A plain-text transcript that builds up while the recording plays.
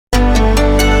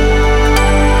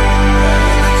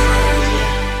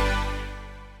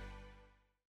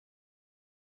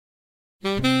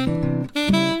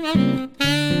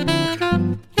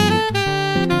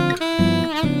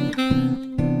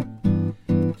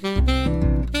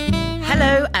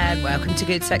Hello and welcome to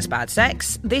Good Sex, Bad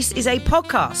Sex. This is a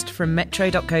podcast from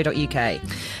metro.co.uk.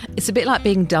 It's a bit like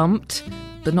being dumped,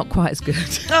 but not quite as good.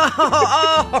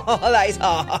 Oh, that is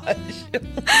harsh.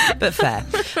 But fair.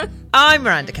 I'm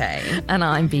Miranda Kane. And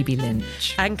I'm Bibi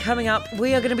Lynch. And coming up,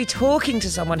 we are going to be talking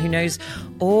to someone who knows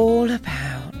all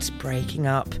about breaking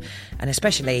up and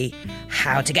especially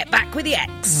how to get back with the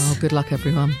ex. Oh, good luck,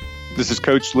 everyone. This is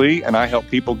Coach Lee, and I help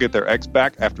people get their ex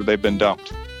back after they've been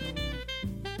dumped.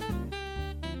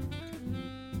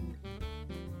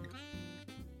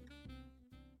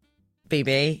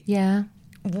 Bibi, Yeah.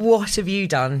 what have you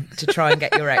done to try and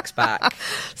get your ex back?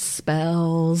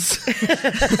 Spells.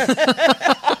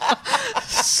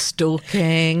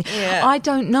 Stalking. Yeah. I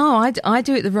don't know. I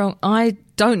do it the wrong... I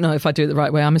don't know if I do it the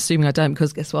right way. I'm assuming I don't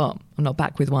because guess what? I'm not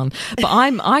back with one. But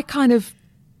I kind of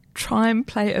try and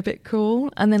play it a bit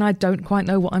cool, and then I don't quite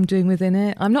know what I'm doing within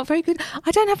it. I'm not very good.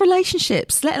 I don't have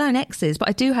relationships, let alone exes, but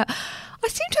I seem to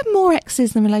have more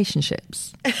exes than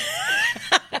relationships.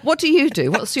 What do you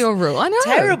do? What's your rule? I know.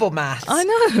 Terrible maths. I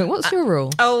know. What's your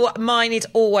rule? Oh, mine is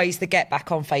always the get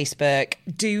back on Facebook.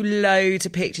 Do loads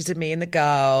of pictures of me and the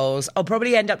girls. I'll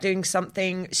probably end up doing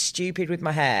something stupid with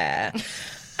my hair.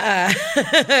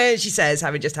 She says,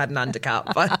 having just had an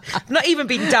undercut, but I've not even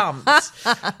been dumped.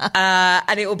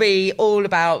 And it will be all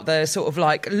about the sort of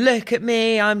like, look at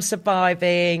me, I'm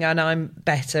surviving and I'm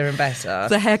better and better.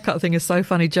 The haircut thing is so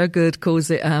funny. Joe Good calls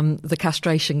it the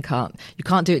castration cut. You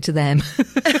can't do it to them.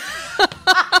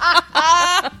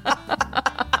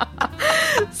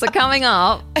 So coming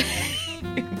up,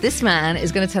 this man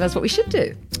is going to tell us what we should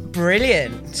do.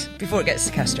 Brilliant. Before it gets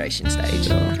to castration stage.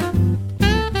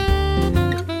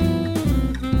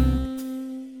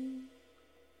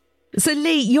 So,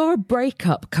 Lee, you're a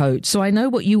breakup coach, so I know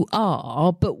what you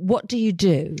are, but what do you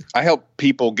do? I help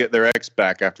people get their ex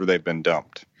back after they've been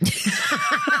dumped.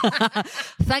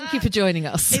 Thank you for joining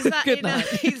us. Is that, Good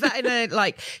night. is that in a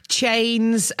like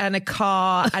chains and a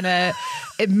car and a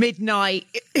midnight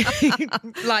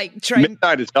like train?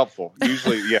 Midnight is helpful.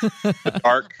 Usually, yeah. The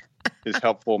dark is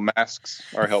helpful. Masks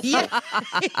are helpful. Yeah.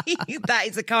 That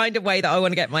is the kind of way that I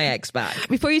want to get my ex back.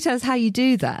 Before you tell us how you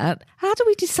do that, how do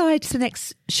we decide the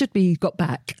next should be got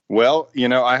back? Well,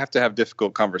 I have to have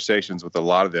difficult conversations with a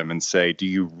lot of them and say, do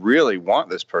you really want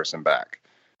this person back?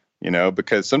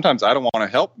 Because sometimes I don't want to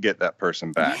help get that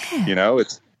person back. Yeah.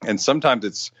 And sometimes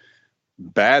it's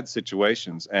bad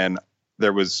situations. And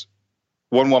there was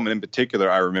one woman in particular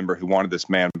I remember who wanted this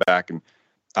man back, and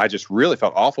I just really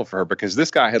felt awful for her because this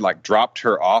guy had like dropped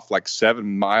her off like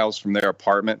 7 miles from their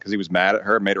apartment because he was mad at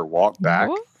her, made her walk back.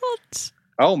 What?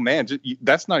 Oh man,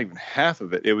 that's not even half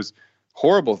of it. It was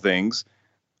horrible things.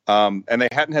 And they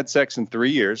hadn't had sex in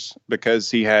 3 years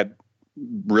because he had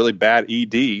really bad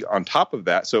ED on top of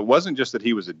that. So it wasn't just that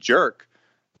he was a jerk.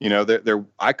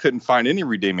 I couldn't find any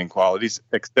redeeming qualities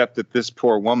except that this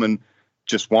poor woman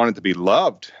just wanted to be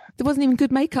loved. There wasn't even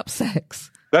good makeup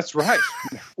sex. That's right.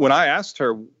 When I asked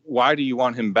her, why do you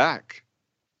want him back?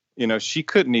 She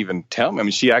couldn't even tell me. I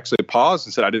mean, she actually paused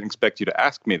and said, I didn't expect you to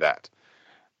ask me that,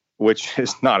 which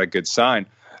is not a good sign.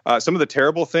 Some of the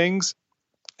terrible things,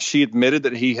 she admitted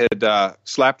that he had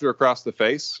slapped her across the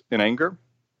face in anger.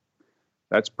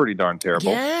 That's pretty darn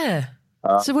terrible. Yeah.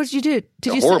 So what did you do?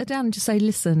 Did you sit her down and just say,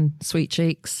 listen, sweet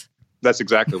cheeks? That's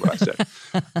exactly what I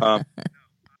said.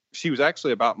 She was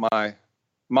actually about my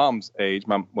mom's age.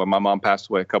 My mom passed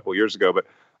away a couple of years ago, but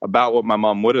about what my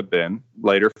mom would have been,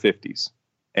 later 50s.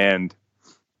 And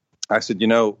I said,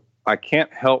 I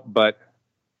can't help but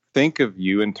think of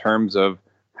you in terms of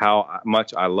how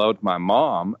much I loved my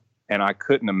mom. And I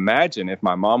couldn't imagine if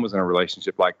my mom was in a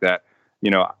relationship like that,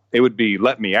 it would be,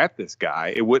 let me at this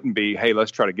guy. It wouldn't be, hey,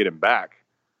 let's try to get him back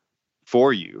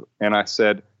for you. And I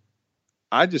said,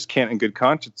 I just can't in good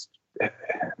conscience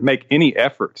make any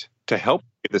effort to help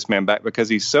get this man back because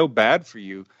he's so bad for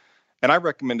you. And I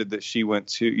recommended that she went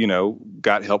to,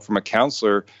 got help from a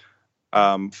counselor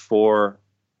for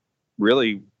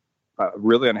really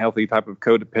unhealthy type of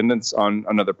codependence on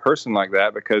another person like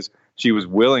that, because she was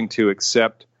willing to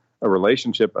accept a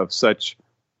relationship of such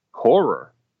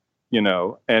horror,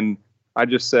 and I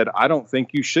just said, I don't think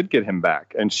you should get him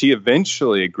back. And she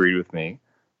eventually agreed with me.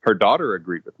 Her daughter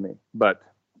agreed with me, but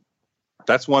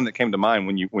that's one that came to mind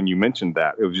when you mentioned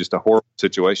that. It was just a horrible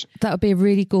situation. That would be a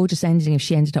really gorgeous ending if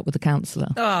she ended up with a counsellor.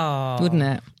 Oh. Wouldn't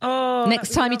it? Oh. Next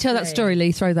time you tell that story,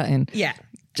 Lee, throw that in. Yeah.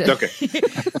 Okay.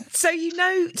 So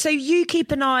you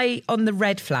keep an eye on the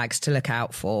red flags to look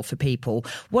out for people.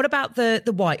 What about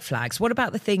the white flags? What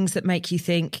about the things that make you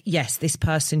think, yes, this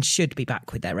person should be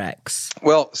back with their ex?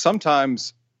 Well,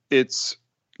 sometimes it's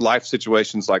life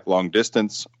situations like long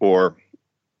distance or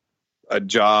a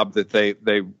job that they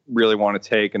really want to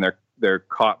take, and they're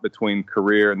caught between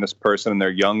career and this person, and they're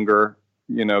younger,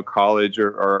 college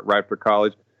or right for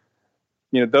college.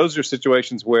 Those are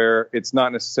situations where it's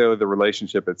not necessarily the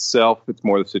relationship itself, it's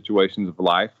more the situations of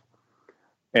life.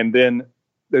 And then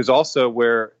there's also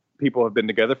where people have been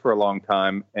together for a long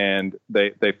time and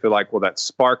they feel like, well, that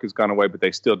spark has gone away, but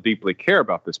they still deeply care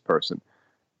about this person.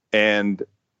 And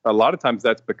a lot of times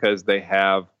that's because they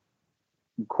have,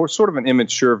 of course, sort of an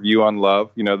immature view on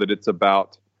love, that it's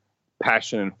about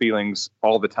passion and feelings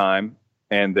all the time,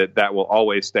 and that will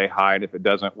always stay high. And if it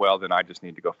doesn't, well, then I just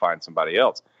need to go find somebody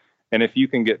else. And if you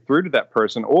can get through to that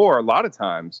person, or a lot of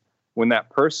times when that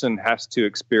person has to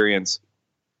experience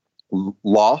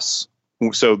loss,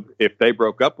 so if they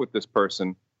broke up with this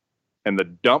person and the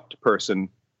dumped person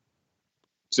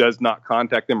does not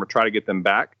contact them or try to get them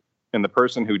back, and the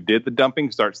person who did the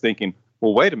dumping starts thinking,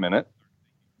 well, wait a minute,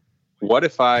 what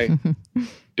if I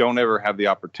don't ever have the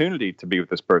opportunity to be with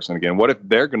this person again? What if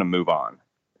they're going to move on?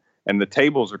 And the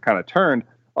tables are kind of turned.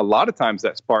 A lot of times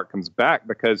that spark comes back,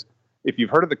 because if you've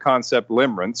heard of the concept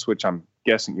limerence, which I'm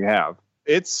guessing you have,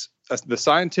 it's the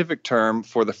scientific term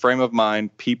for the frame of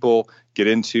mind people get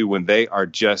into when they are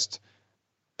just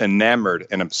enamored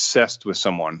and obsessed with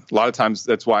someone. A lot of times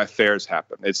that's why affairs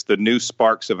happen. It's the new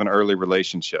sparks of an early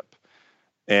relationship.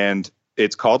 And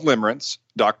it's called limerence.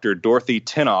 Dr. Dorothy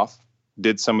Tinoff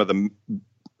did some of the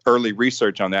early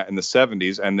research on that in the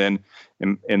 70s. And then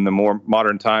in the more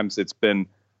modern times, it's been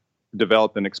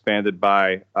developed and expanded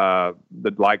by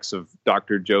the likes of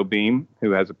Dr. Joe Beam,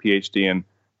 who has a PhD in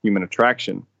human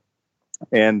attraction.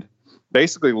 And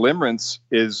basically, limerence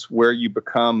is where you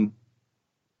become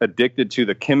addicted to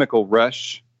the chemical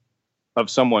rush of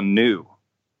someone new.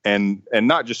 And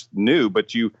not just new,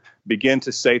 but you begin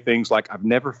to say things like, I've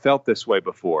never felt this way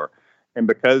before. And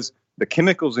because the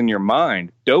chemicals in your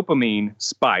mind, dopamine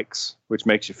spikes, which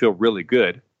makes you feel really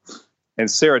good, and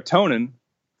serotonin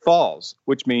falls,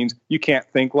 which means you can't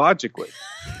think logically.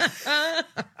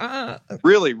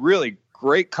 Really, really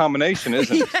great combination,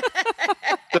 isn't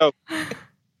it?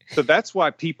 So that's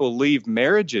why people leave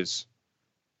marriages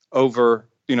over,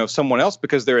 someone else,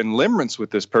 because they're in limerence with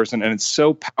this person, and it's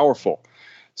so powerful.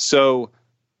 So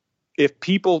if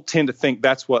people tend to think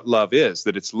that's what love is,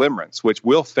 that it's limerence, which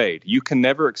will fade, you can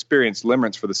never experience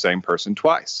limerence for the same person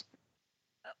twice.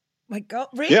 My God,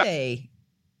 really?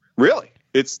 Yeah. Really.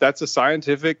 That's a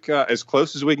scientific, as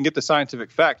close as we can get to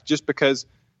scientific fact, just because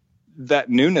that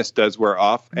newness does wear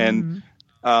off. And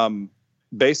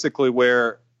basically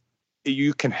where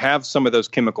you can have some of those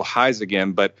chemical highs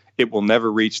again, but it will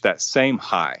never reach that same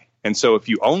high. And so if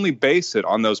you only base it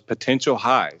on those potential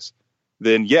highs,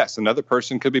 then yes, another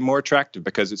person could be more attractive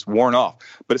because it's worn off.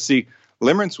 But see,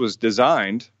 limerence was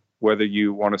designed, whether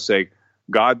you want to say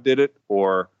God did it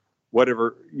or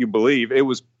whatever you believe, it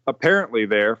was apparently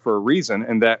there for a reason.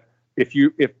 And that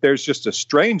if there's just a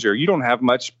stranger, you don't have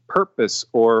much purpose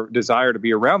or desire to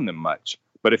be around them much.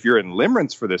 But if you're in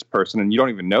limerence for this person and you don't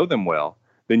even know them well,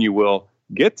 then you will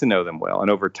get to know them well.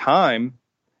 And over time,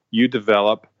 you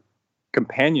develop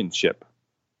companionship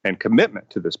and commitment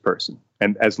to this person.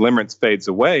 And as limerence fades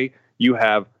away, you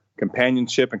have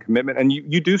companionship and commitment, and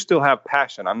you do still have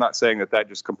passion. I'm not saying that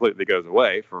just completely goes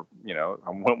away. For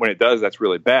when it does, that's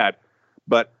really bad.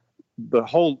 But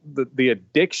the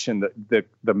addiction,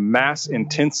 the mass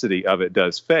intensity of it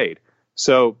does fade.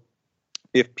 So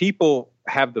if people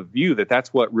have the view that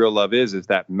that's what real love is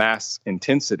that mass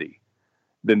intensity,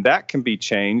 then that can be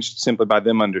changed simply by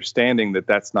them understanding that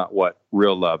that's not what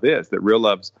real love is. That real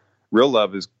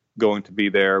love is going to be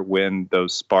there when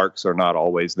those sparks are not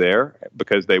always there,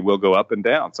 because they will go up and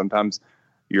down. Sometimes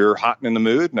you're hot and in the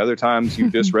mood, and other times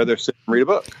you just rather sit and read a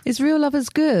book. Is real love as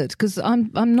good? Because I'm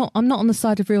not on the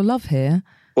side of real love here.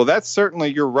 Well, that's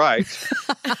certainly, you're right.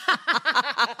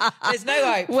 There's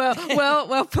no hope.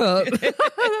 Well put.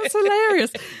 That's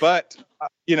hilarious. But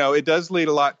it does lead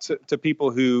a lot to people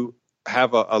who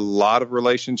have a lot of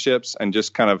relationships, and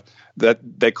just kind of that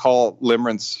they call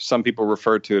limerence. Some people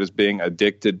refer to it as being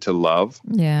addicted to love.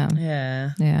 Yeah.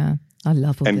 I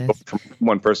love all and this. go from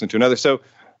one person to another. So,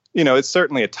 it's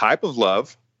certainly a type of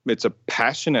love. It's a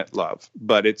passionate love,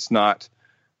 but it's not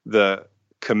the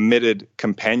committed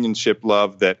companionship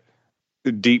love that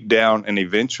deep down and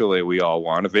eventually we all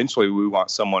want. Eventually we want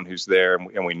someone who's there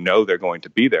and we know they're going to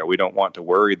be there. We don't want to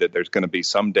worry that there's going to be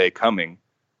some day coming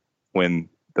when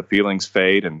the feelings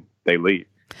fade and they leave.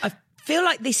 I feel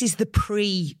like this is the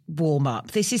pre-warm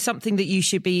up. This is something that you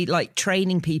should be like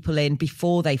training people in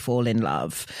before they fall in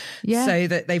love. Yeah. So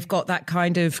that they've got that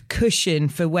kind of cushion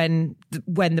for when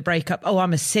the breakup. Oh,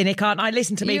 I'm a cynic, aren't I?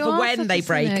 Listen to me You for are when such they a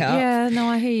break cynic. up. Yeah, no,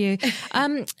 I hear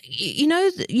you. You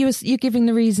know, you're giving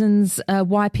the reasons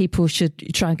why people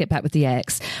should try and get back with the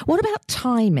ex. What about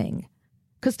timing?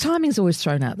 Because timing's always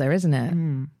thrown out there, isn't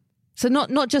it? So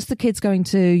not just the kids going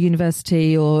to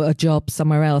university or a job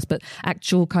somewhere else, but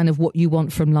actual kind of what you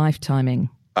want from life timing.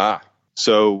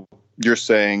 So you're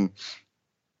saying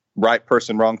right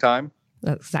person, wrong time?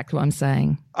 That's exactly what I'm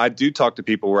saying. I do talk to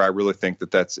people where I really think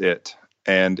that that's it.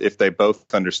 And if they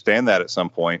both understand that at some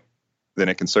point, then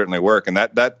it can certainly work. And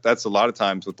that's a lot of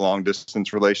times with long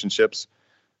distance relationships.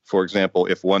 For example,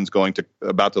 if one's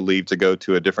about to leave to go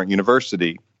to a different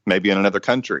university, maybe in another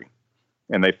country,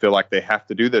 and they feel like they have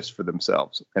to do this for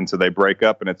themselves. And so they break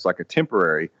up, and it's like a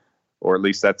temporary, or at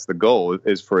least that's the goal,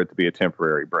 is for it to be a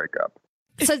temporary breakup.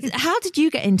 So how did you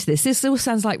get into this? This all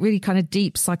sounds like really kind of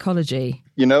deep psychology.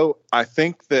 You know, I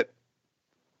think that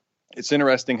it's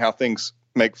interesting how things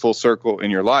make full circle in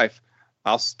your life.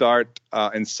 I'll start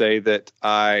and say that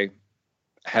I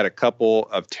had a couple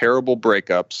of terrible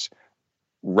breakups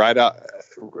right out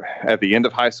at the end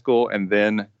of high school and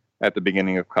then at the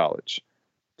beginning of college.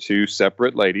 2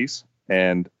 separate ladies,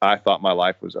 and I thought my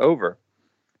life was over.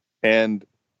 And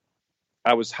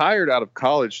I was hired out of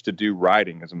college to do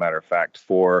writing, as a matter of fact,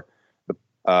 for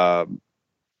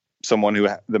someone who,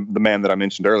 the man that I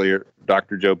mentioned earlier,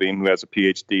 Dr. Joe Beam, who has a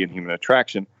PhD in human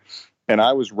attraction. And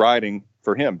I was writing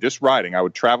for him, just writing. I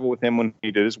would travel with him when he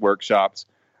did his workshops,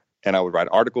 and I would write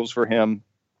articles for him.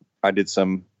 I did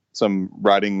some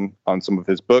writing on some of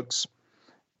his books,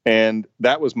 and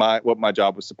that was what my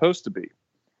job was supposed to be.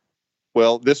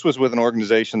 Well, this was with an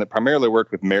organization that primarily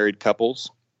worked with married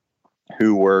couples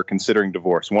who were considering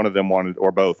divorce. One of them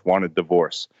both wanted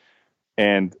divorce.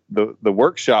 And the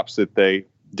workshops that they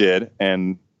did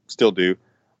and still do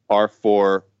are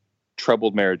for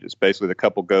troubled marriages. Basically, the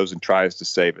couple goes and tries to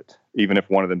save it, even if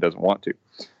one of them doesn't want to.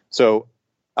 So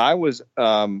I was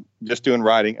just doing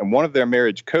writing, and one of their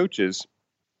marriage coaches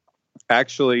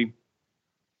actually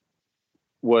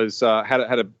was had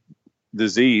a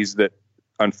disease that,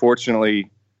 unfortunately,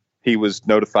 he was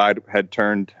notified had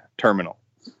turned terminal.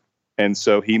 And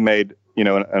so he made,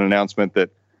 an announcement that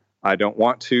I don't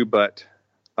want to, but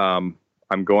I'm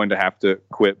going to have to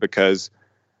quit because,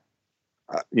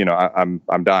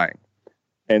 I'm dying.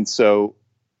 And so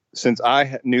since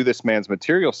I knew this man's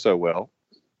material so well,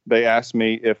 they asked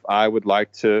me if I would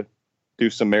like to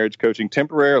do some marriage coaching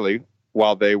temporarily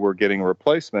while they were getting a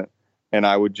replacement. And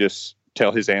I would just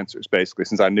tell his answers, basically,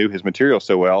 since I knew his material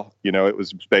so well. It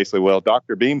was basically, well,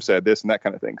 Dr. Beam said this and that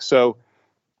kind of thing. So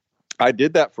I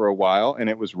did that for a while, and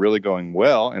it was really going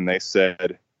well. And they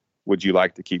said, would you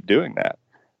like to keep doing that?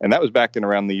 And that was back in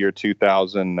around the year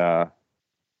 2000,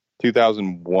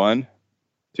 2001.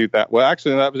 Well,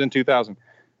 actually, that was in 2000.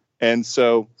 And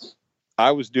so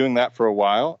I was doing that for a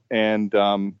while, and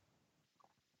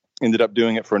ended up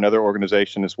doing it for another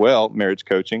organization as well, marriage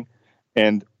coaching.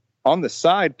 And on the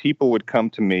side, people would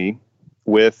come to me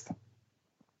with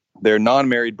their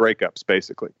non-married breakups,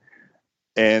 basically.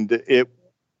 And it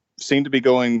seemed to be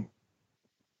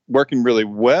working really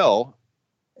well.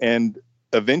 And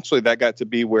eventually that got to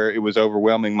be where it was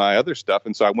overwhelming my other stuff.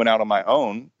 And so I went out on my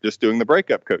own, just doing the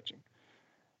breakup coaching.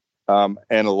 And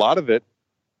a lot of it,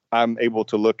 I'm able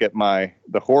to look at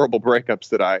the horrible breakups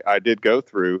that I did go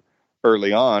through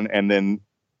early on, and then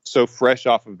so fresh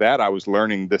off of that, I was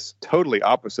learning this totally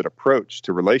opposite approach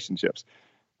to relationships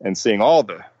and seeing all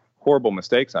the horrible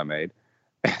mistakes I made.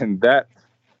 And that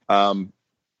I'm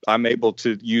able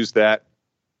to use that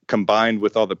combined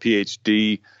with all the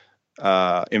PhD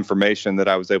information that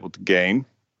I was able to gain.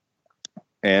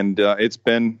 And it's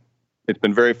been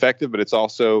very effective, but it's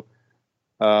also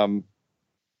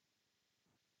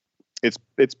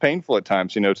it's painful at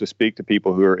times, to speak to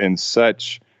people who are in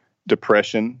such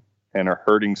depression and are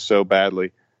hurting so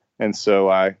badly. And so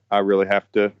I really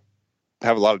have to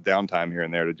have a lot of downtime here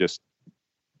and there to just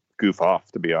goof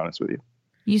off, to be honest with you.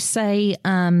 You say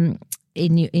on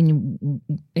your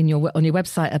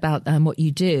website about what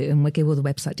you do, and we'll give all the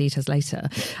website details later,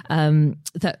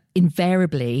 that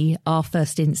invariably our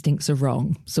first instincts are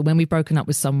wrong. So when we've broken up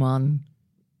with someone,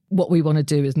 what we want to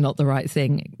do is not the right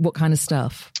thing. What kind of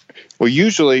stuff? Well,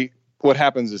 usually what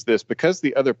happens is this: because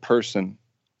the other person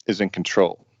is in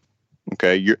control.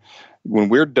 Okay. When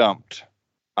we're dumped,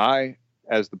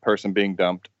 as the person being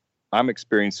dumped, I'm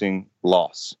experiencing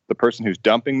loss. The person who's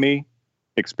dumping me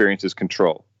experiences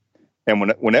control.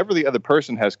 And whenever the other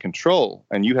person has control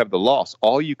and you have the loss,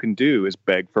 all you can do is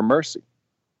beg for mercy.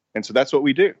 And so that's what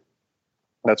we do.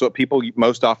 That's what people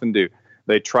most often do.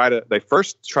 They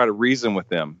first try to reason with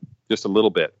them just a little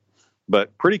bit,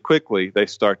 but pretty quickly they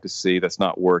start to see that's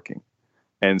not working.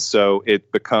 And so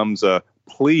it becomes a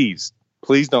please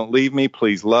don't leave me.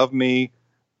 Please love me.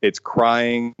 It's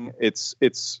crying.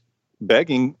 It's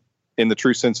begging in the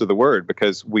true sense of the word,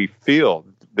 because we feel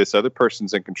this other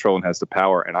person's in control and has the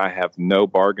power, and I have no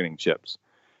bargaining chips.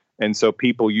 And so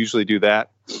people usually do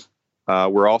that.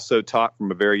 We're also taught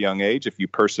from a very young age, if you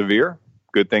persevere,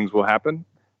 good things will happen.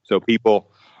 So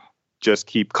people just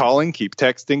keep calling, keep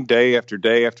texting day after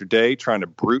day after day, trying to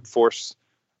brute force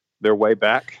their way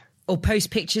back. Or post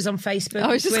pictures on Facebook, I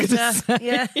was just Twitter.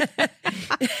 Yeah.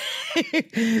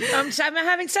 I'm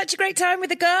having such a great time with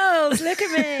the girls. Look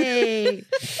at me.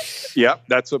 Yep,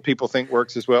 that's what people think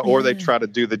works as well. Or they try to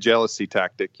do the jealousy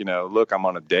tactic. Look, I'm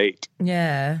on a date.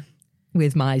 Yeah.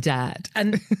 With my dad.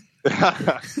 And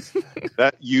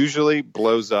that usually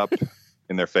blows up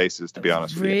in their faces, to be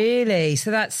honest with you. Really?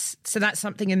 So that's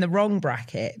something in the wrong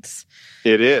brackets.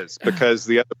 It is, because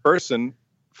the other person,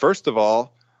 first of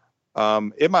all,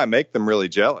 it might make them really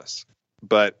jealous,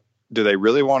 but do they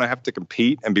really want to have to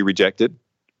compete and be rejected?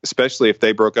 Especially if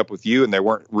they broke up with you and they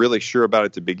weren't really sure about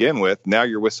it to begin with. Now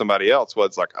you're with somebody else. Well,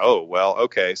 it's like, oh, well,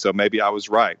 okay, so maybe I was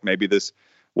right. Maybe this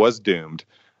was doomed.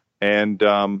 And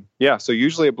so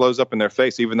usually it blows up in their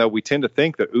face, even though we tend to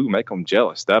think that, make them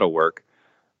jealous. That'll work.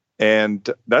 And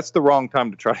that's the wrong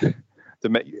time to try to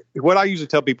make. What I usually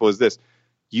tell people is this: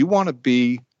 you want to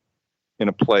be in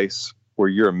a place where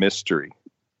you're a mystery,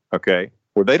 okay?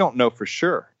 Where they don't know for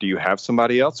sure. Do you have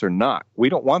somebody else or not? We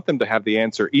don't want them to have the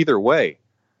answer either way,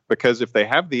 because if they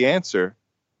have the answer,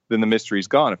 then the mystery's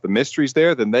gone. If the mystery's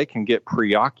there, then they can get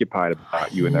preoccupied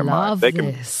about you in their mind. They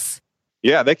can,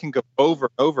 they can go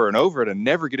over and over and over it and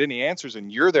never get any answers,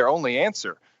 and you're their only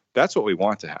answer. That's what we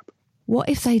want to happen. What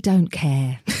if they don't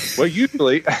care? Well,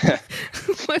 usually, what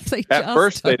if they at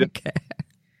first don't they didn't care?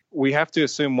 We have to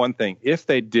assume one thing: if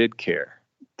they did care,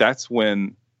 that's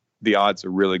when the odds are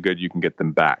really good you can get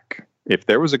them back. If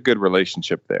there was a good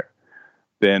relationship there,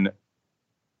 then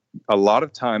a lot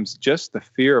of times just the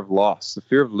fear of loss, the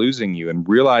fear of losing you, and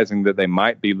realizing that they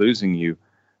might be losing you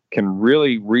can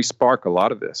really re-spark a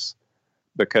lot of this,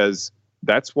 because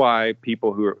that's why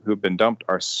people who've been dumped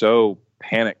are so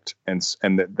panicked and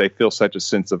that they feel such a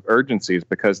sense of urgency, is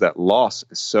because that loss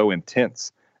is so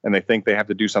intense and they think they have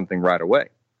to do something right away.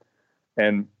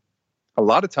 And a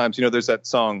lot of times, there's that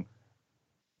song,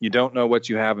 you don't know what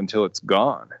you have until it's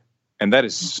gone. And that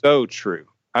is so true.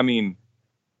 I mean,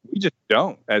 we just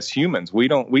don't, as humans,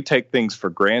 we take things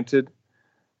for granted.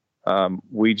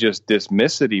 We just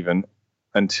dismiss it even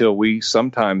until we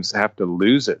sometimes have to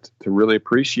lose it to really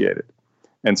appreciate it.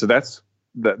 And so that's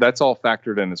all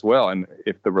factored in as well. And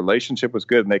if the relationship was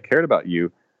good and they cared about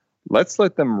you, let's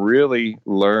let them really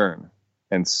learn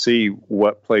and see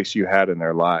what place you had in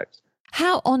their lives.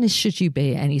 How honest should you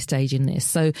be at any stage in this?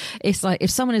 So it's like, if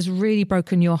someone has really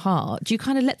broken your heart, do you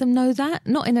kind of let them know that?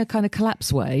 Not in a kind of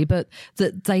collapse way, but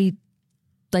that they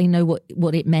know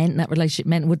what it meant, that relationship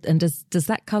meant, and does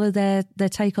that colour their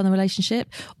take on the relationship,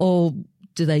 or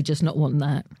do they just not want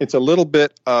that? It's a little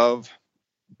bit of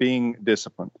being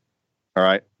disciplined, all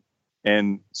right?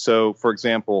 And so, for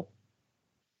example,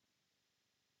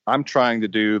 I'm trying to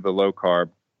do the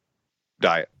low-carb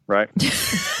diet, right?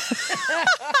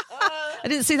 I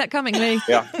didn't see that coming, Lee.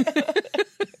 Yeah.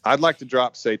 I'd like to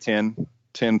drop, say, 10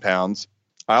 pounds.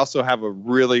 I also have a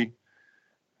really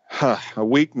a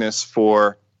weakness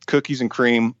for cookies and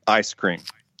cream ice cream.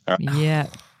 Right? Yeah.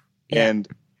 And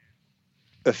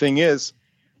the thing is,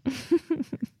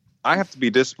 I have to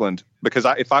be disciplined, because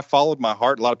if I followed my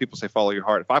heart, a lot of people say follow your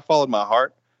heart. If I followed my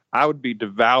heart, I would be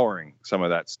devouring some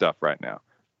of that stuff right now.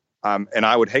 And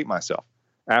I would hate myself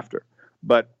after.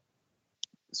 But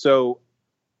so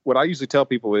what I usually tell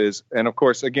people is, and of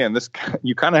course, again, this,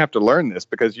 you kind of have to learn this,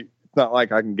 because it's not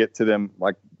like I can get to them,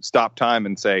 like stop time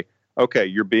and say, okay,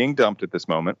 you're being dumped at this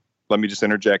moment. Let me just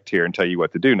interject here and tell you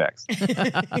what to do next.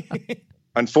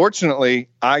 Unfortunately,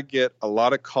 I get a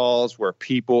lot of calls where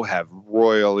people have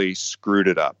royally screwed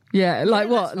it up. Yeah, like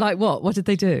what? Like what? What did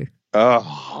they do?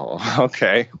 Oh,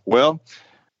 okay. Well,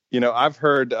 I've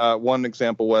heard one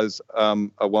example was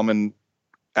a woman,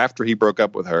 after he broke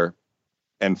up with her,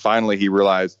 and finally he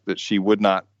realized that she would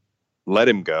not let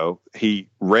him go. He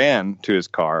ran to his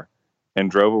car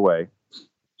and drove away.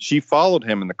 She followed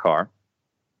him in the car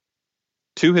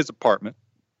to his apartment.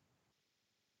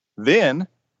 Then,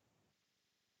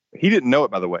 he didn't know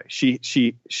it, by the way.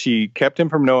 She kept him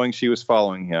from knowing she was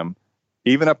following him.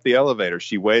 Even up the elevator,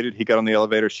 she waited. He got on the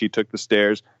elevator. She took the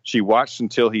stairs. She watched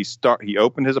until he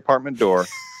opened his apartment door,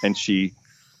 and she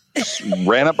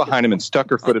ran up behind him and stuck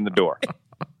her foot in the door.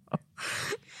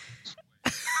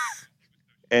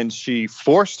 And she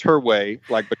forced her way,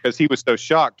 like, because he was so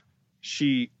shocked,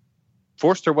 she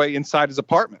forced her way inside his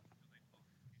apartment.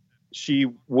 She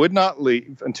would not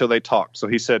leave until they talked. So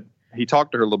he said he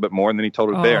talked to her a little bit more, and then he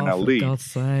told her, "There, now for leave." God's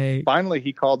sake. Finally,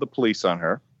 he called the police on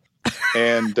her.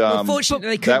 And Well, fortunately,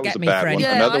 they couldn't that was get a me, bad friend. one.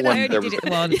 Yeah, Another I one, I there only was did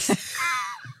it once.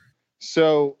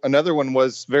 So another one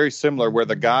was very similar, where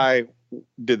the guy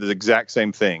did the exact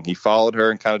same thing. He followed her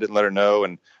and kind of didn't let her know.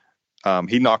 And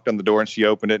he knocked on the door and she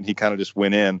opened it, and he kind of just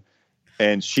went in.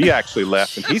 And she actually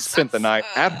left, and he spent the night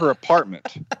at her apartment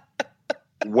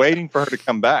waiting for her to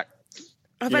come back.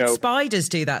 I've You had know, spiders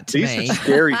do that to These me. are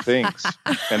scary things.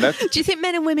 And that's Do you think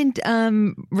men and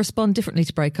women respond differently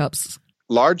to breakups?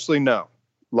 largely no.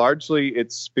 Largely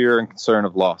it's fear and concern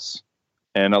of loss.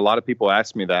 And a lot of people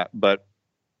ask me that. But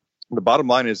the bottom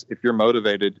line is, if you're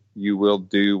motivated, you will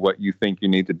do what you think you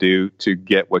need to do to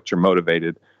get what you're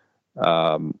motivated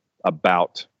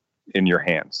about in your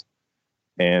hands,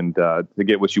 and to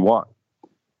get what you want.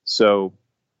 So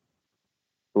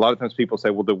a lot of times people say,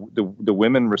 well, the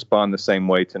women respond the same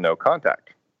way to no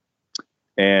contact.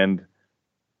 And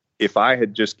if I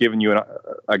had just given you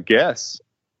a guess,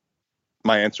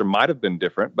 my answer might have been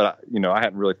different, but I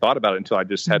hadn't really thought about it until I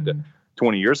just had to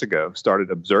 20 years ago,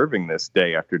 started observing this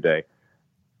day after day.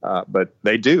 But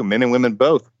they do, men and women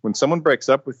both. When someone breaks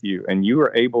up with you and you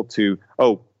are able to,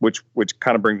 which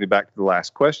kind of brings me back to the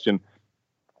last question,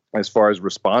 as far as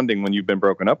responding when you've been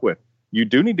broken up with, you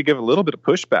do need to give a little bit of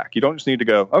pushback. You don't just need to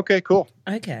go, okay, cool,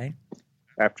 Okay.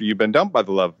 after you've been dumped by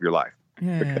the love of your life,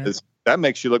 Yeah. because that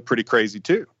makes you look pretty crazy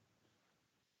too.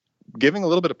 Giving a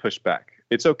little bit of pushback.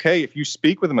 It's okay if you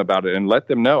speak with them about it and let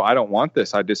them know, I don't want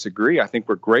this. I disagree. I think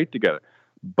we're great together.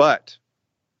 But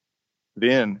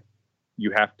then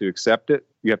you have to accept it.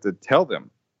 You have to tell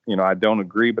them, I don't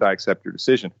agree, but I accept your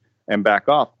decision, and back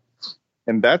off.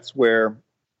 And that's where,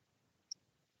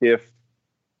 if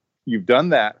you've done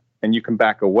that and you can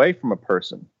back away from a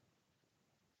person,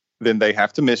 then they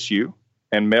have to miss you.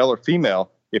 And male or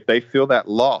female, if they feel that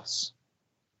loss,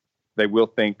 they will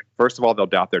think, first of all, they'll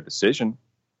doubt their decision.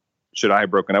 Should I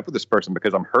have broken up with this person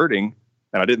because I'm hurting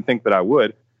and I didn't think that I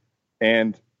would?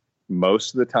 And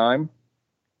most of the time,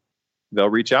 they'll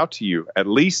reach out to you. At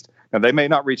least, now they may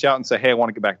not reach out and say, hey, I want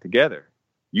to get back together.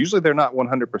 Usually they're not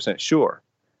 100% sure.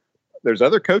 There's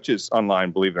other coaches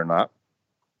online, believe it or not.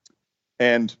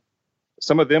 And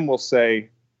some of them will say,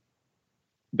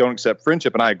 don't accept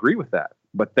friendship. And I agree with that.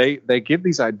 But they give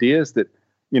these ideas that,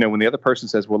 when the other person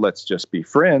says, well, let's just be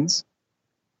friends,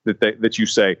 that you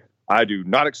say, I do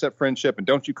not accept friendship, and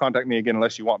don't you contact me again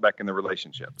unless you want back in the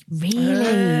relationship.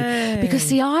 Really?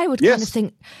 Because I would kind of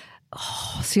think,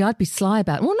 I'd be sly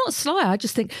about it. Well, not sly. I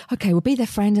just think, okay, we'll be their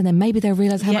friend, and then maybe they'll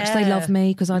realise how much they love me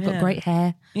because I've got great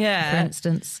hair, for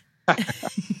instance.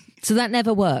 So that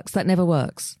never works. That never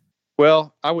works.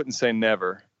 Well, I wouldn't say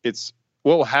never. It's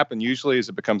what will happen usually is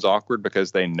it becomes awkward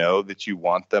because they know that you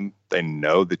want them. They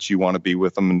know that you want to be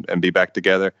with them and be back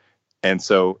together. And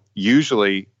so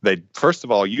usually they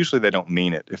don't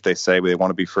mean it. If they say they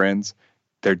want to be friends,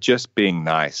 they're just being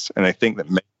nice. And I think that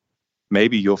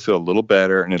maybe you'll feel a little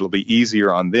better and it'll be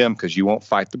easier on them because you won't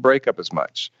fight the breakup as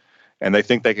much. And they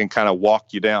think they can kind of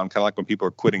walk you down, kind of like when people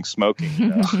are quitting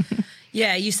smoking.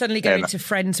 Yeah, you suddenly go into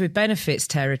friends with benefits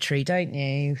territory, don't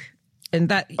you? And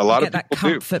that a lot you of get that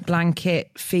people comfort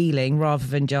blanket feeling rather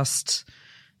than just...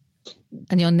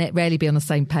 And you'll rarely be on the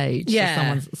same page.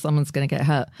 Yeah. So someone's going to get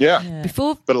hurt. Yeah.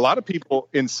 But a lot of people,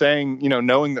 in saying,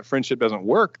 knowing that friendship doesn't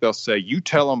work, they'll say, you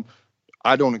tell them,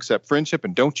 I don't accept friendship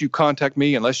and don't you contact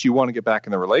me unless you want to get back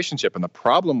in the relationship. And the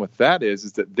problem with that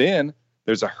is that then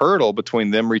there's a hurdle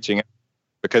between them reaching out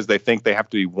because they think they have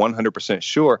to be 100%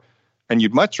 sure. And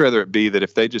you'd much rather it be that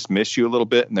if they just miss you a little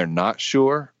bit and they're not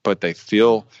sure, but they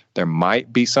feel there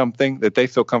might be something, that they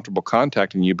feel comfortable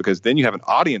contacting you, because then you have an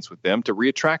audience with them to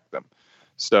reattract them.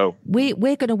 So we're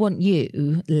going to want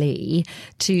you, Lee,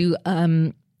 to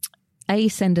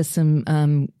send us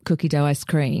some cookie dough ice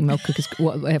cream or cookies,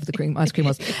 whatever the ice cream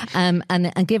was, and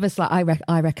give us I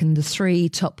reckon the 3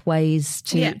 top ways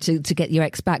to get your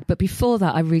ex back. But before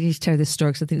that, I really need to tell you this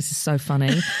story because I think this is so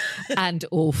funny and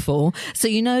awful. So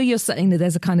you're saying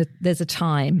that there's a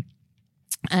time.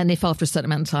 And if after a certain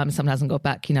amount of time someone hasn't got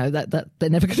back, that they're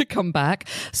never going to come back.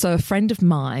 So a friend of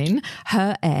mine,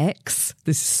 her ex,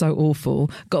 this is so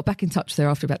awful, got back in touch with her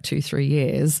after about 2-3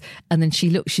 years. And then she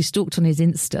stalked on his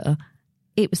Insta.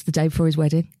 It was the day before his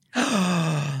wedding.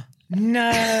 No.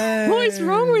 What is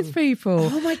wrong with people?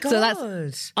 Oh my God.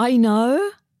 So I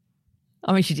know.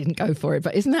 I mean, she didn't go for it,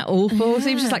 but isn't that awful? Yeah. So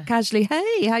he was just like casually,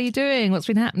 hey, how you doing? What's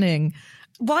been happening?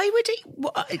 Why would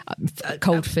he?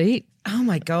 Cold feet. Oh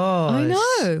my God. I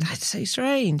know. That's so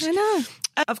strange. I know.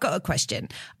 I've got a question.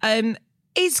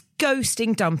 Is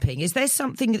ghosting dumping? Is there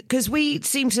something, because it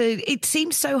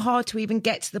seems so hard to even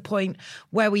get to the point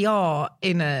where we are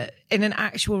in an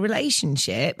actual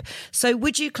relationship. So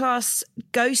would you class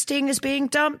ghosting as being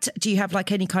dumped? Do you have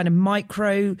like any kind of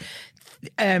micro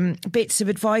bits of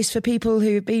advice for people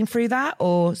who have been through that?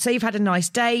 Or say you've had a nice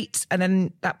date and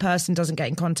then that person doesn't get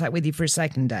in contact with you for a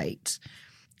second date?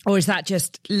 Or is that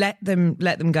just let them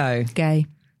go? Gay.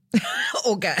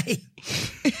 Or gay?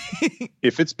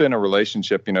 If it's been a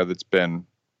relationship, that's been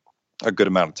a good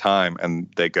amount of time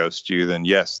and they ghost you, then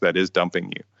yes, that is dumping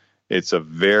you. It's a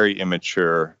very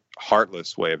immature,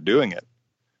 heartless way of doing it,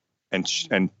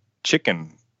 and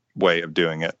chicken way of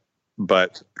doing it,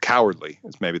 but cowardly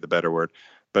is maybe the better word.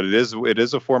 But it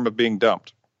is a form of being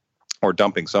dumped or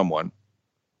dumping someone.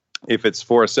 If it's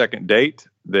for a second date,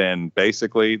 then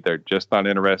basically they're just not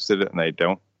interested, and they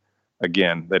don't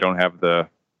have the,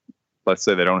 let's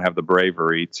say they don't have the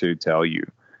bravery to tell you.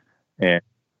 And,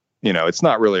 it's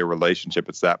not really a relationship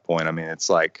at that point. I mean, it's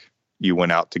like you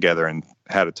went out together and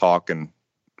had a talk and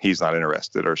he's not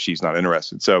interested or she's not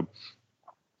interested. So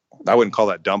I wouldn't call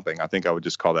that dumping. I think I would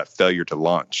just call that failure to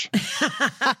launch.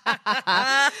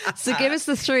 So give us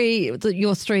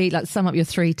sum up your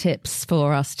 3 tips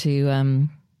for us to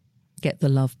get the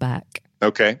love back.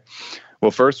 Okay.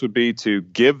 Well, first would be to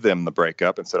give them the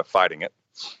breakup instead of fighting it.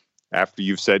 After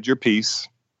you've said your piece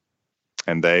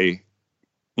and they,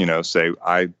 say,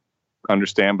 I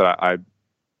understand, but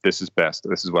this is best.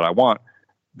 This is what I want.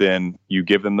 Then you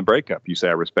give them the breakup. You say,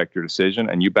 I respect your decision,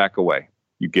 and you back away.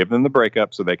 You give them the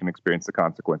breakup so they can experience the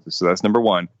consequences. So that's number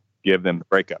 1, give them the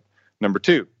breakup. Number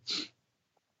 2,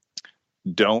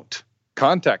 don't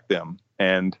contact them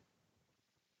and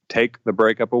take the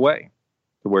breakup away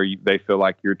to where they feel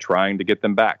like you're trying to get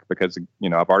them back, because,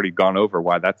 I've already gone over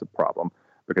why that's a problem.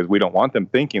 Because we don't want them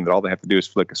thinking that all they have to do is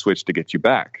flick a switch to get you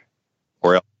back,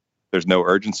 or else there's no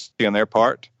urgency on their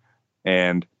part,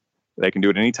 and they can do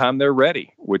it anytime they're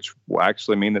ready, which will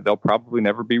actually mean that they'll probably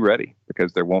never be ready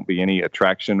because there won't be any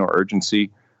attraction or urgency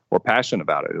or passion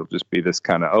about it. It'll just be this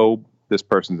kind of, this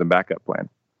person's a backup plan.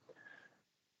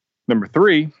 Number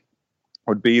 3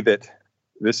 would be that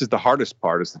this is the hardest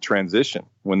part, is the transition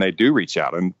when they do reach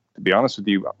out. And to be honest with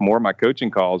you, more of my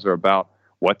coaching calls are about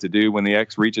what to do when the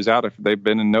ex reaches out if they've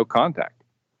been in no contact.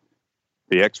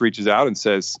 The ex reaches out and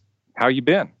says, how you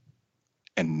been?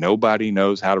 And nobody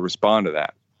knows how to respond to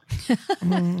that.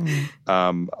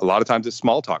 A lot of times it's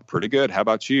small talk. Pretty good. How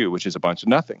about you? Which is a bunch of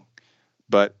nothing.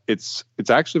 But it's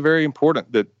actually very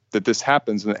important that this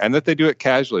happens and that they do it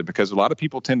casually, because a lot of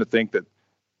people tend to think that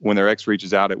when their ex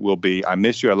reaches out, it will be, I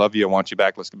miss you, I love you, I want you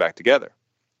back, let's get back together.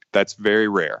 That's very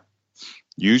rare.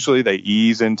 Usually they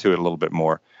ease into it a little bit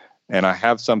more. And I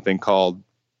have something called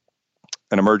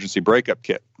an emergency breakup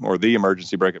kit, or the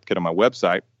emergency breakup kit on my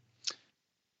website,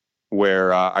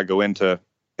 where I go into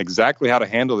exactly how to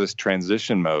handle this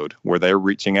transition mode where they're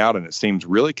reaching out and it seems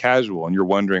really casual and you're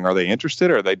wondering, are they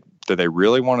interested, or do they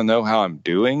really want to know how I'm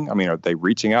doing? I mean, are they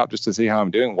reaching out just to see how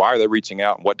I'm doing? Why are they reaching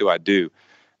out, and what do I do?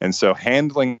 And so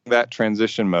handling that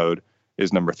transition mode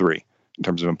is number 3 in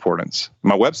terms of importance.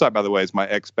 My website, by the way, is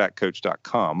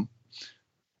myexbackcoach.com,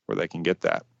 where they can get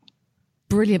that.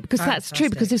 Brilliant, because that's true.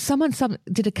 Because if someone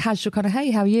did a casual kind of,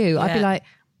 hey, how are you? I'd be like,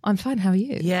 I'm fine, how are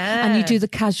you? Yeah. And you do the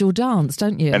casual dance,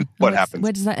 don't you? And what happens?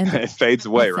 Where does that end? It fades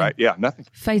away, Nothing. right? Yeah, nothing.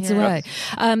 Fades away.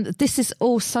 This is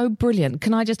all so brilliant.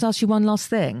 Can I just ask you one last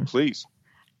thing? Please.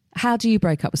 How do you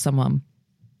break up with someone?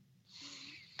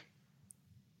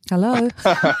 Hello?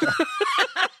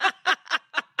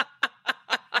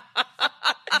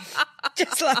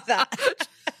 Just like that.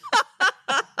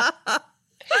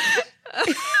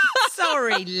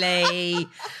 Sorry, Lee.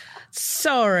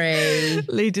 Sorry.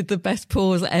 Lee did the best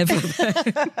pause ever.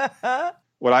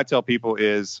 What I tell people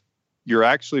is you're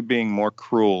actually being more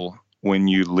cruel when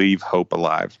you leave hope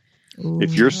alive. Ooh.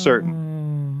 If you're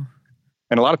certain.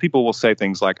 And a lot of people will say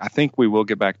things like, I think we will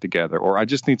get back together, or I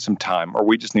just need some time, or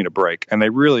we just need a break. And they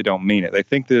really don't mean it. They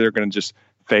think that they're going to just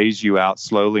phase you out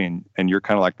slowly, and you're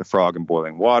kind of like the frog in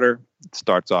boiling water. It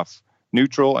starts off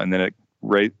neutral, and then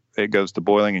it goes to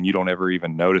boiling, and you don't ever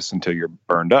even notice until you're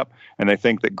burned up. And they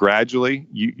think that gradually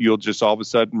you'll just all of a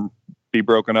sudden be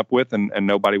broken up with, and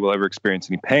nobody will ever experience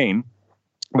any pain.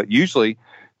 But usually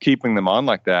keeping them on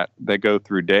like that, they go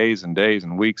through days and days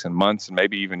and weeks and months and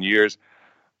maybe even years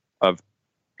of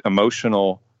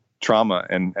emotional trauma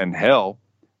and hell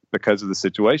because of the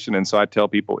situation. And so I tell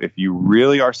people, if you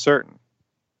really are certain,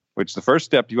 which the first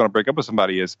step you want to break up with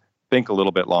somebody is think a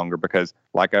little bit longer, because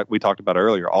we talked about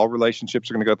earlier, all relationships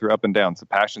are going to go through up and downs. The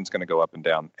passion's going to go up and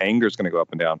down. Anger is going to go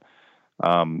up and down.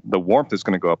 The warmth is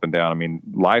going to go up and down. I mean,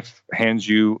 life hands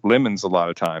you lemons a lot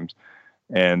of times.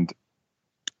 And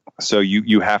so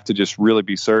you have to just really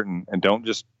be certain, and don't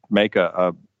just make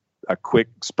a quick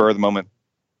spur of the moment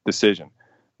decision.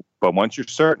 But once you're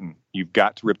certain, you've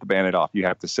got to rip the Band-Aid off. You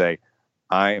have to say,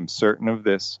 I am certain of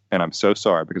this, and I'm so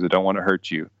sorry because I don't want to hurt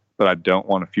you, but I don't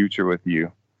want a future with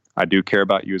you. I do care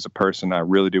about you as a person. I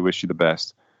really do wish you the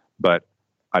best, but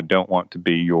I don't want to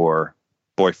be your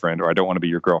boyfriend, or I don't want to be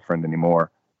your girlfriend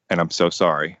anymore. And I'm so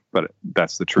sorry, but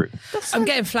that's the truth. I'm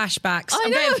getting flashbacks.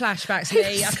 I'm getting flashbacks,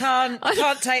 Lee. I can't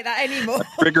take that anymore.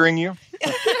 Triggering you?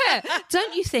 Yeah.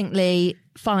 Don't you think, Lee,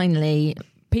 finally,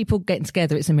 people getting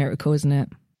together, it's a miracle, isn't it?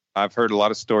 I've heard a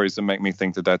lot of stories that make me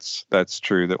think that that's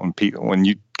true, that when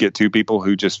you get two people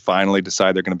who just finally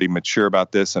decide they're going to be mature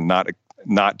about this and not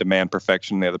demand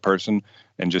perfection in the other person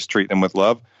and just treat them with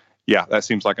love, yeah, that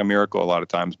seems like a miracle a lot of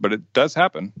times, but it does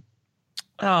happen.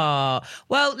 Oh,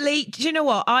 well, Lee, do you know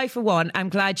what? I, for one, am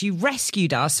glad you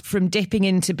rescued us from dipping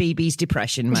into BB's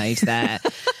depression mode there.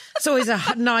 It's always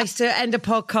nice to end a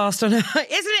podcast on isn't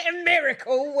it a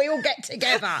miracle we all get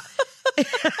together?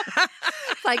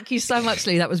 Thank you so much,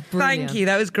 Lee. That was brilliant. Thank you.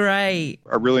 That was great.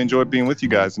 I really enjoyed being with you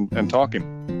guys and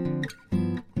talking.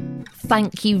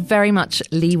 Thank you very much,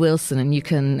 Lee Wilson. And you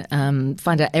can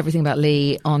find out everything about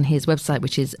Lee on his website,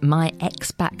 which is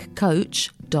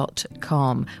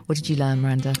myexbackcoach.com. What did you learn,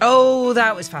 Miranda? Oh,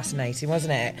 that was fascinating,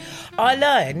 wasn't it? I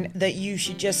learned that you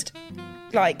should just,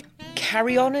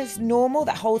 carry on as normal.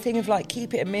 That whole thing of,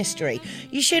 keep it a mystery.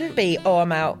 You shouldn't be,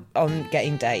 I'm out on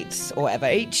getting dates or whatever.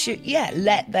 It should,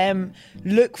 let them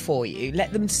look for you.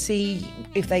 Let them see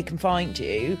if they can find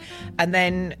you.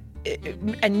 And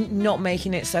not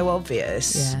making it so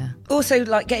obvious. Yeah. Also,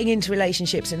 getting into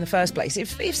relationships in the first place.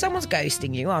 If someone's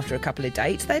ghosting you after a couple of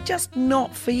dates, they're just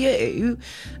not for you.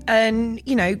 And,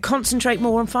 concentrate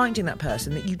more on finding that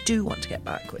person that you do want to get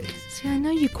back with. See, I know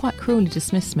you quite cruelly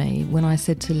dismissed me when I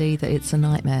said to Lee that it's a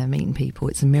nightmare meeting people.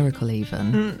 It's a miracle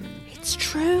even. It's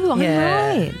true, I'm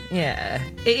right. Yeah,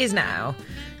 it is now.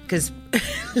 Because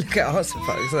look at us,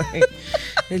 folks.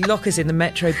 They lock us in the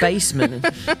Metro basement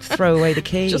and throw away the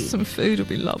key. Just some food would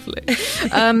be lovely.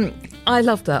 I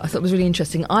loved that. I thought it was really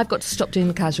interesting. I've got to stop doing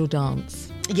the casual dance.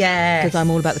 Yeah, because I'm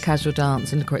all about the casual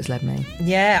dance, and look where it's led me.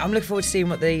 Yeah, I'm looking forward to seeing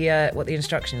what the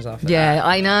instructions are for that. Yeah,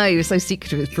 I know. He was so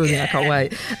secretive. It's brilliant. Yeah. I can't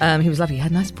wait. He was lovely. He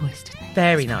had a nice voice, didn't he?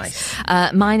 Very nice.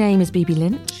 My name is BB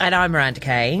Lynch. And I'm Miranda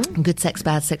Kane. Good Sex,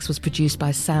 Bad Sex was produced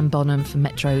by Sam Bonham for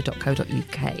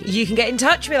metro.co.uk. You can get in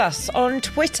touch with us on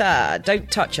Twitter. Don't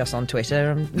touch us on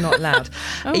Twitter. I'm not allowed.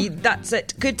 That's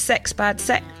it. Good Sex, Bad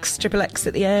Sex, XXX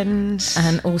at the end.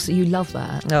 And also, you love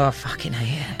that. Oh, I fucking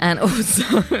hate it. And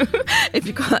also, if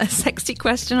you've got a sexy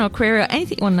question or query or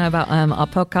anything you want to know about our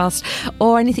podcast,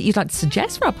 or anything you'd like to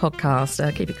suggest for our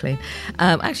podcast, keep it clean.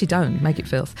 Actually, don't. Make it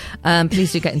filth.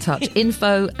 Please do get in touch.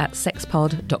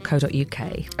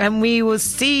 info@sexpod.co.uk. And we will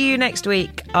see you next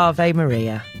week. Ave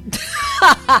Maria.